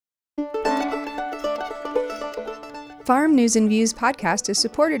Farm News and Views podcast is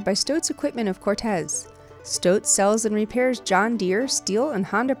supported by Stoats Equipment of Cortez. Stoats sells and repairs John Deere, Steel, and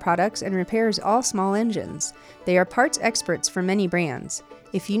Honda products and repairs all small engines. They are parts experts for many brands.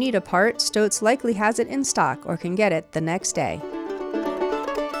 If you need a part, Stoats likely has it in stock or can get it the next day.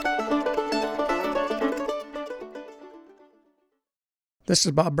 This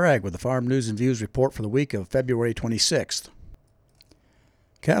is Bob Bragg with the Farm News and Views report for the week of February 26th.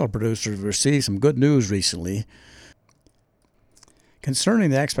 Cattle producers received some good news recently concerning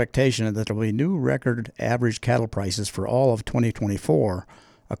the expectation that there will be new record average cattle prices for all of 2024,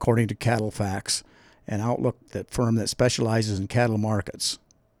 according to Cattle Facts, an outlook firm that specializes in cattle markets.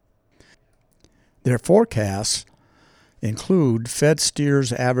 Their forecasts include fed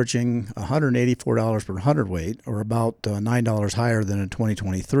steers averaging $184 per hundredweight, or about $9 higher than in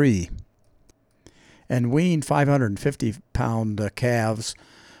 2023, and weaned 550-pound calves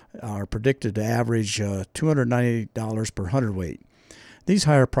are predicted to average $290 per hundredweight. These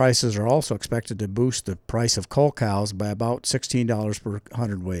higher prices are also expected to boost the price of cull cows by about $16 per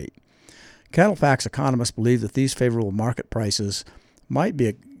hundredweight. Cattle Facts economists believe that these favorable market prices might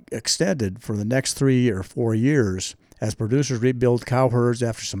be extended for the next 3 or 4 years as producers rebuild cow herds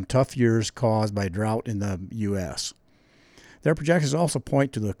after some tough years caused by drought in the U.S. Their projections also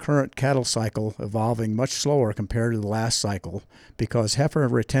point to the current cattle cycle evolving much slower compared to the last cycle because heifer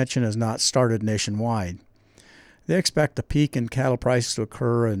retention has not started nationwide. They expect the peak in cattle prices to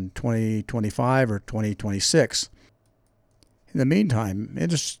occur in 2025 or 2026. In the meantime,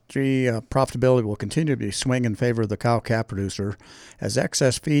 industry profitability will continue to swing in favor of the cow-calf producer as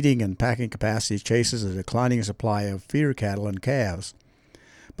excess feeding and packing capacity chases a declining supply of feeder cattle and calves.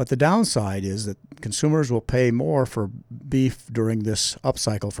 But the downside is that consumers will pay more for beef during this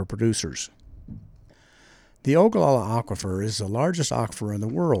upcycle for producers. The Ogallala Aquifer is the largest aquifer in the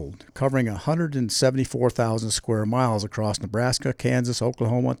world, covering 174,000 square miles across Nebraska, Kansas,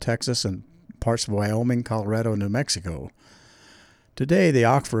 Oklahoma, Texas, and parts of Wyoming, Colorado, and New Mexico. Today, the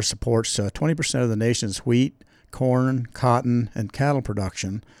aquifer supports 20% of the nation's wheat, corn, cotton, and cattle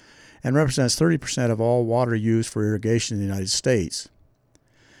production, and represents 30% of all water used for irrigation in the United States.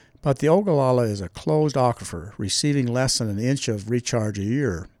 But the Ogallala is a closed aquifer, receiving less than an inch of recharge a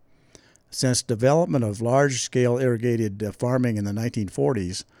year. Since development of large-scale irrigated farming in the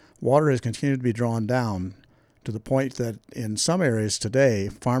 1940s, water has continued to be drawn down to the point that in some areas today,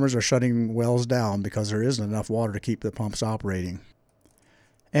 farmers are shutting wells down because there isn't enough water to keep the pumps operating.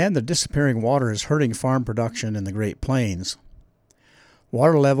 And the disappearing water is hurting farm production in the Great Plains.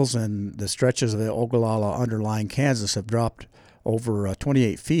 Water levels in the stretches of the Ogallala underlying Kansas have dropped over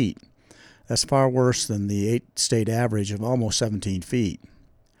 28 feet. That's far worse than the 8-state average of almost 17 feet.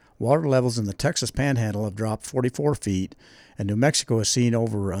 Water levels in the Texas Panhandle have dropped 44 feet, and New Mexico has seen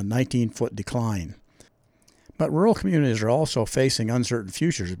over a 19-foot decline. But rural communities are also facing uncertain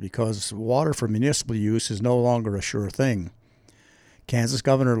futures because water for municipal use is no longer a sure thing. Kansas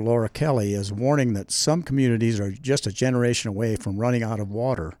Governor Laura Kelly is warning that some communities are just a generation away from running out of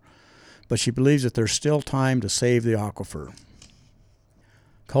water, but she believes that there's still time to save the aquifer.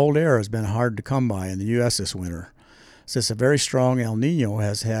 Cold air has been hard to come by in the U.S. this winter, since a very strong El Nino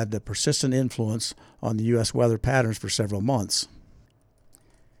has had a persistent influence on the U.S. weather patterns for several months.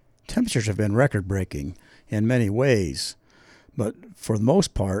 Temperatures have been record-breaking in many ways, but for the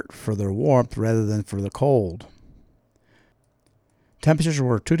most part for their warmth rather than for the cold. Temperatures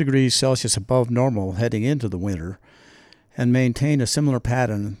were 2 degrees Celsius above normal heading into the winter and maintained a similar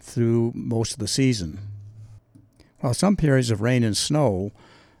pattern through most of the season. While some periods of rain and snow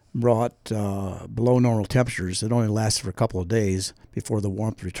brought below normal temperatures that only lasted for a couple of days before the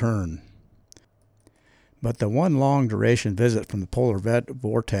warmth returned. But the one long-duration visit from the polar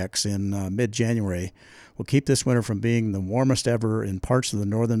vortex in mid-January will keep this winter from being the warmest ever in parts of the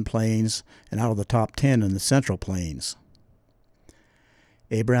northern plains and out of the top 10 in the central plains.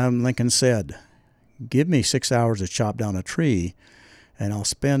 Abraham Lincoln said, "Give me 6 hours to chop down a tree, and I'll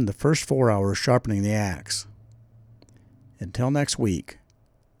spend the first 4 hours sharpening the axe." Until next week,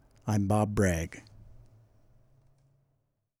 I'm Bob Bragg.